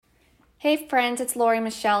Hey friends, it's Lori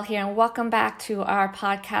Michelle here, and welcome back to our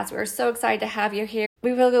podcast. We're so excited to have you here.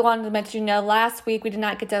 We really wanted to let you know last week we did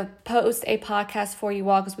not get to post a podcast for you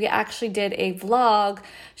all because we actually did a vlog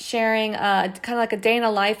sharing kind of like a day in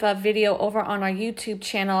a life of video over on our YouTube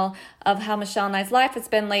channel of how Michelle and I's life has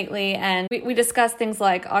been lately. And we discussed things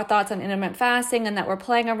like our thoughts on intermittent fasting and that we're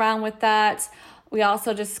playing around with that. We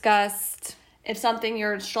also discussed if something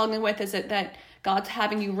you're struggling with, is it that God's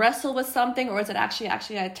having you wrestle with something, or is it actually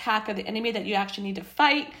an attack of the enemy that you actually need to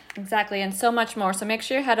fight? Exactly, and so much more. So make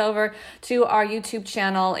sure you head over to our YouTube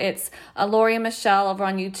channel. It's Lori and Michelle over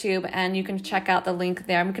on YouTube, and you can check out the link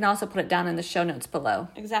there. And we can also put it down in the show notes below.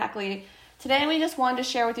 Exactly. Today we just wanted to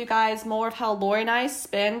share with you guys more of how Lori and I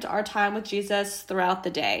spend our time with Jesus throughout the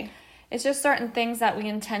day. It's just certain things that we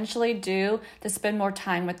intentionally do to spend more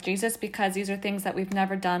time with Jesus because these are things that we've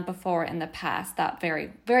never done before in the past that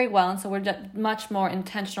very, very well. And so we're much more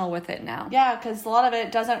intentional with it now. Yeah, because a lot of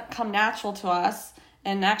it doesn't come natural to us.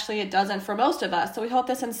 And actually it doesn't for most of us. So we hope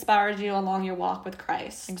this inspires you along your walk with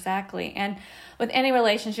Christ. Exactly. And with any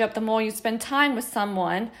relationship, the more you spend time with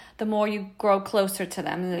someone, the more you grow closer to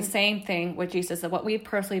them. And the same thing with Jesus, what we've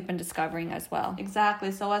personally been discovering as well.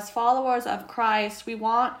 Exactly. So as followers of Christ, we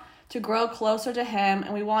want to grow closer to him,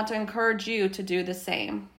 and we want to encourage you to do the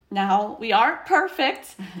same. Now, we aren't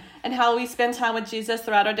perfect in how we spend time with Jesus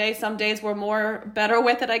throughout our day. Some days we're better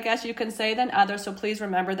with it, I guess you can say, than others, so please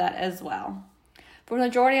remember that as well. For the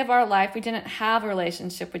majority of our life, we didn't have a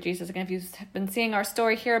relationship with Jesus. Again, if you've been seeing our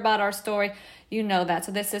story, hear about our story, you know that.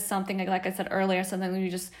 So this is something, like I said earlier, something we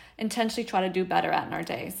just intentionally try to do better at in our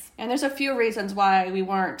days. And there's a few reasons why we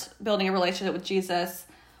weren't building a relationship with Jesus.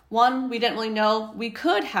 One, we didn't really know we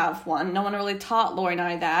could have one. No one really taught Lori and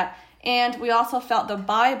I that. And we also felt the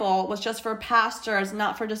Bible was just for pastors,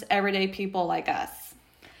 not for just everyday people like us.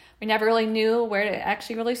 We never really knew where to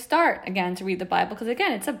actually really start, again, to read the Bible, because,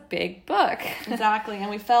 again, it's a big book. Exactly, and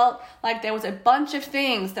we felt like there was a bunch of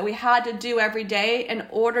things that we had to do every day in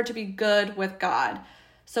order to be good with God.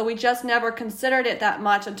 So we just never considered it that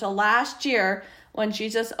much until last year, when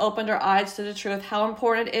Jesus opened our eyes to the truth, how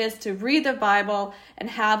important it is to read the Bible and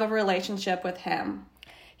have a relationship with him.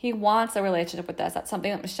 He wants a relationship with us. That's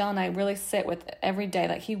something that Michelle and I really sit with every day.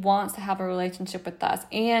 Like, he wants to have a relationship with us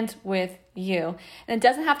and with you. And it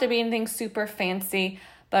doesn't have to be anything super fancy,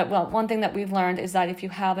 but one thing that we've learned is that if you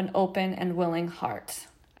have an open and willing heart.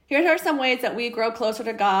 Here are some ways that we grow closer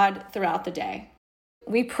to God throughout the day.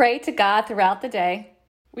 We pray to God throughout the day.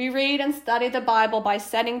 We read and study the Bible by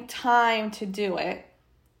setting time to do it.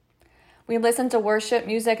 We listen to worship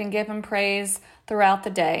music and give him praise throughout the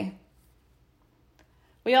day.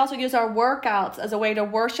 We also use our workouts as a way to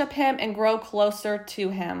worship him and grow closer to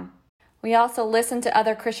him. We also listen to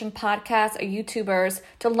other Christian podcasts or YouTubers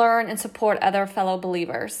to learn and support other fellow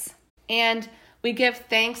believers. And we give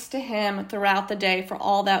thanks to him throughout the day for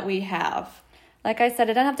all that we have. Like I said,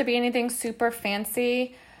 it doesn't have to be anything super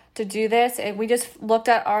fancy to do this. We just looked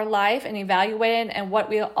at our life and evaluated and what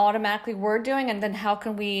we automatically were doing, and then how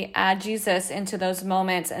can we add Jesus into those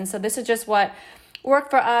moments. And so this is just what worked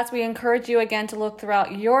for us. We encourage you again to look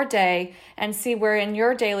throughout your day and see where in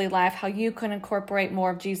your daily life how you can incorporate more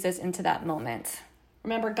of Jesus into that moment.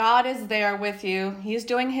 Remember, God is there with you. He's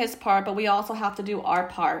doing his part, but we also have to do our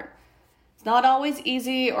part. It's not always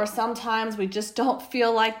easy, or sometimes we just don't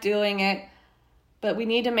feel like doing it, but we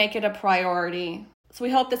need to make it a priority. So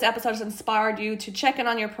we hope this episode has inspired you to check in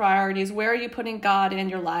on your priorities. Where are you putting God in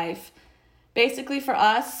your life? Basically, for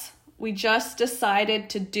us, we just decided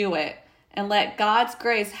to do it and let God's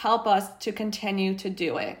grace help us to continue to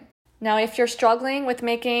do it. Now, if you're struggling with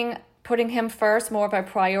putting him first more of a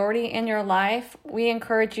priority in your life, we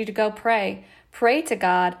encourage you to go pray. Pray to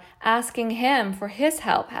God, asking him for his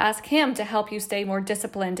help. Ask him to help you stay more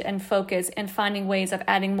disciplined and focused and finding ways of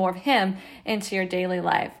adding more of him into your daily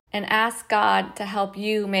life. And ask God to help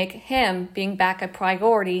you make him being back a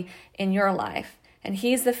priority in your life. And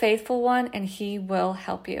he's the faithful one, and he will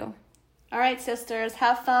help you. All right, sisters,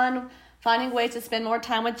 have fun finding ways to spend more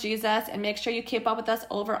time with Jesus, and make sure you keep up with us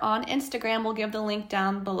over on Instagram. We'll give the link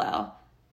down below.